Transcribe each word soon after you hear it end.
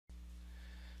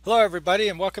Hello everybody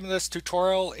and welcome to this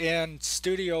tutorial in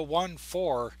StudioOne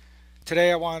 4.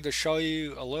 Today I wanted to show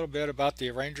you a little bit about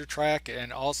the arranger track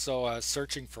and also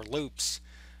searching for loops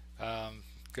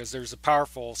because there's a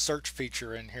powerful search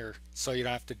feature in here so you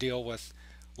don't have to deal with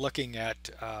looking at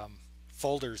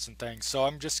folders and things. So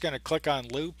I'm just going to click on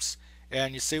loops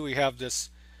and you see we have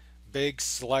this big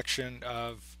selection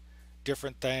of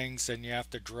different things and you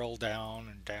have to drill down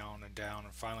and down and down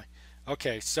and finally.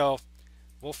 Okay, so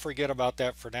we'll forget about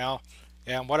that for now.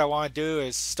 And what I want to do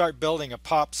is start building a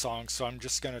pop song. So I'm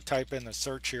just going to type in the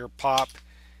search here, pop,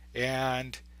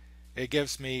 and it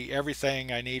gives me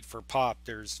everything I need for pop.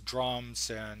 There's drums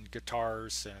and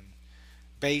guitars and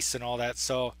bass and all that.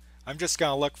 So I'm just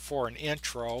going to look for an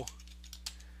intro.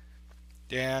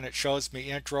 And it shows me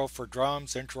intro for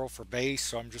drums, intro for bass.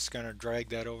 So I'm just going to drag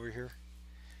that over here.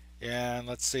 And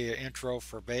let's see, an intro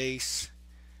for bass.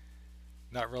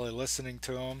 Not really listening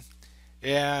to them.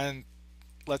 And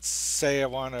let's say I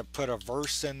want to put a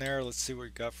verse in there. Let's see what we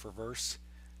got for verse.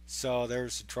 So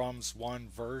there's drums 1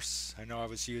 verse. I know I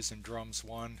was using drums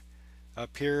 1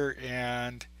 up here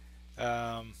and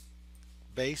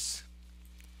bass.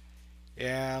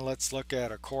 And let's look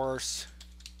at a chorus.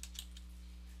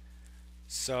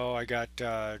 So I got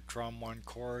drum 1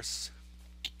 chorus.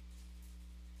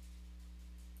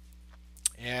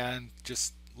 And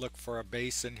just look for a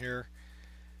bass in here.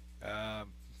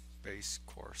 Bass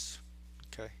chorus.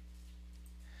 Okay.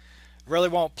 Really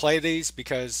won't play these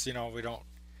because we don't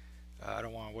I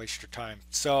don't want to waste your time.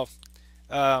 So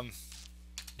um,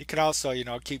 you can also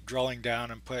keep drilling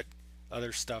down and put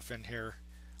other stuff in here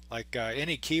like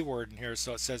any keyword in here.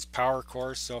 So it says power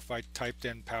course, so if I typed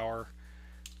in power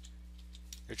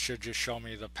it should just show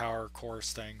me the power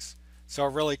course things. So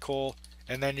really cool,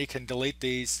 and then you can delete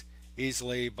these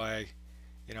easily by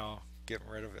getting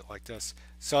rid of it like this.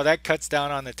 So that cuts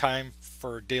down on the time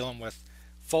for dealing with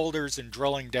folders and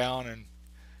drilling down and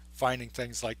finding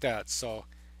things like that. So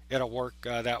it'll work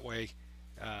that way,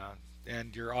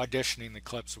 and your auditioning the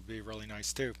clips will be really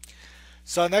nice too.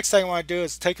 So the next thing I want to do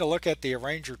is take a look at the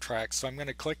arranger track. So I'm going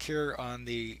to click here on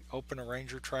the open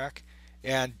arranger track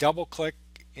and double click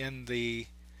in the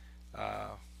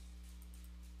uh,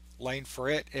 lane for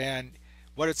it, and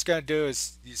what it's going to do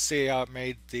is you see how it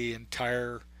made the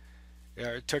entire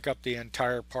it took up the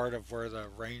entire part of where the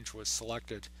range was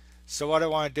selected. So what I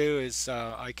want to do is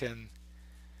I can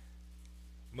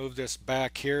move this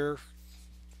back here,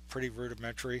 pretty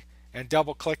rudimentary, and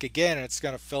double click again and it's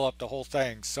going to fill up the whole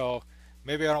thing. So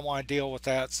maybe I don't want to deal with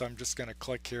that, so I'm just going to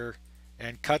click here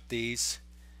and cut these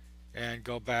and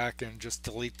go back and just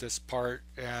delete this part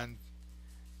and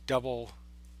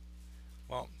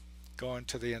well, go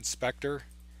into the inspector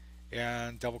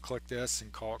and double click this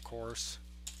and call it course.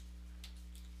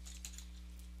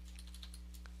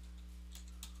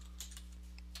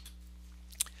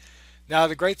 Now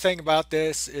the great thing about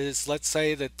this is, let's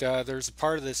say that there's a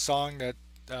part of this song that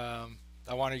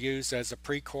I want to use as a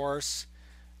pre-chorus,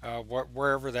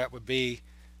 wherever that would be,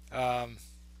 um,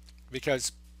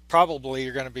 because probably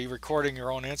you're going to be recording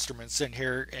your own instruments in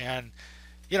here, and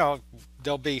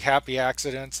there'll be happy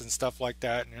accidents and stuff like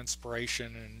that and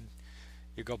inspiration, and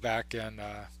you go back and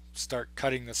start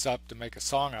cutting this up to make a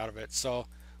song out of it. So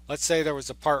let's say there was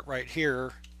a part right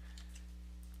here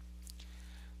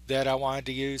that I wanted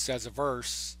to use as a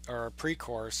verse or a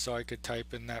pre-chorus, so I could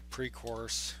type in that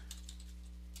pre-chorus,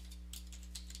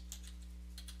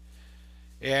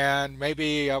 and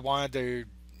maybe I wanted to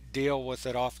deal with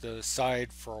it off the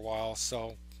side for a while.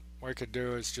 So what I could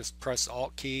do is just press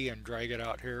Alt key and drag it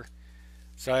out here.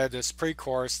 So I had this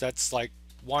pre-chorus. That's like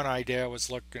one idea I was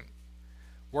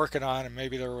working on, and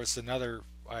maybe there was another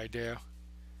idea.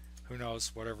 Who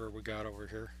knows? Whatever we got over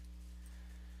here.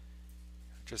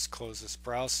 Just close this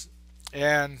browse.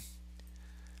 And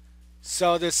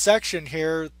so this section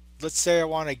here, let's say I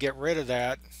want to get rid of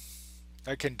that.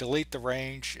 I can delete the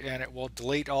range and it will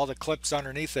delete all the clips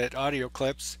underneath it, audio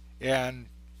clips, and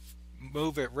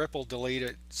move it, ripple delete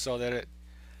it so that it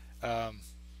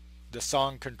the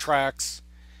song contracts.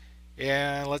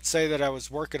 And let's say that I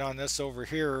was working on this over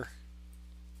here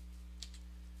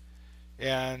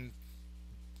and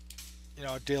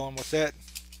dealing with it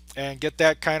and get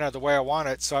that kind of the way I want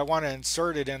it. So I want to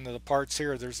insert it into the parts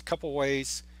here. There's a couple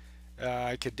ways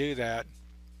I could do that.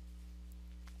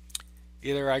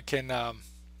 Either I can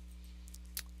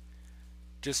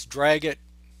just drag it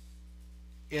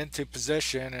into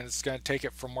position and it's going to take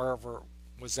it from wherever it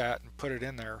was at and put it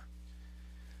in there,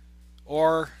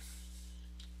 or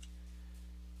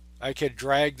I could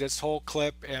drag this whole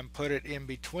clip and put it in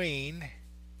between,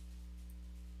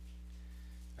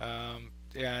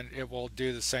 and it will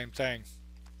do the same thing.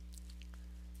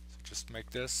 So just make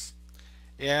this.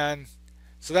 And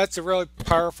so that's a really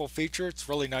powerful feature. It's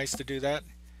really nice to do that.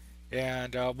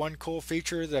 And one cool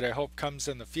feature that I hope comes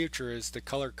in the future is to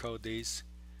color code these,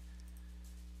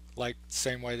 like the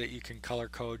same way that you can color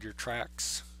code your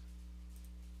tracks.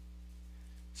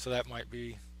 So that might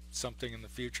be something in the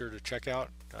future to check out.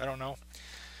 I don't know.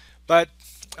 But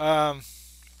I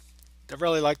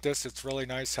really like this. It's really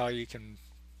nice how you can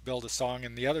build a song.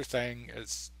 And the other thing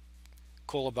is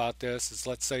cool about this is,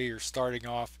 let's say you're starting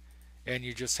off and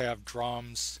you just have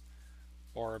drums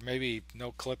or maybe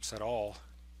no clips at all.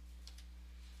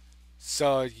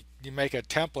 So you make a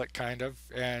template kind of,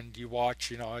 and you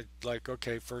watch, like,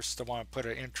 okay, first I want to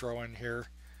put an intro in here.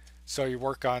 So you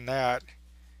work on that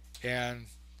and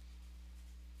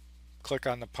click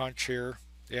on the punch here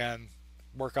and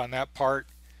work on that part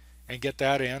and get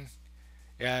that in,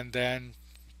 and then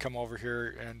come over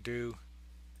here and do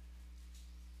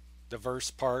the verse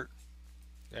part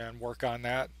and work on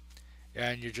that,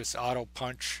 and you just auto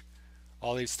punch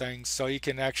all these things. So you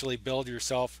can actually build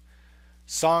yourself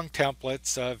song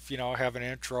templates of, have an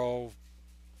intro,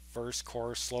 verse,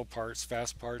 chorus, slow parts,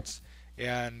 fast parts,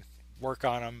 and work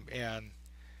on them, and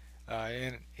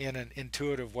in an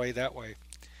intuitive way that way.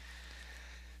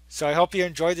 So I hope you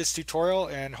enjoyed this tutorial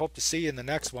and hope to see you in the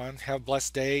next one. Have a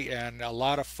blessed day and a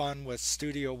lot of fun with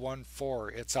StudioOne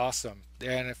 4. It's awesome.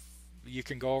 And if you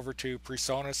can go over to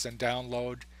PreSonus and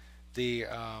download the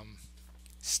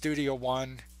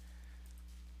StudioOne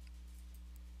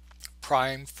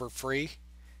Prime for free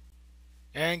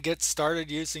and get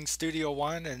started using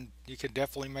StudioOne, and you can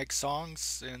definitely make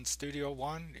songs in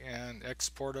StudioOne and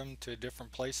export them to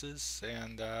different places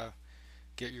and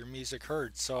get your music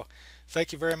heard. So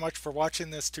thank you very much for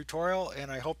watching this tutorial,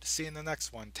 and I hope to see you in the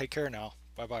next one. Take care now.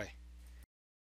 Bye bye.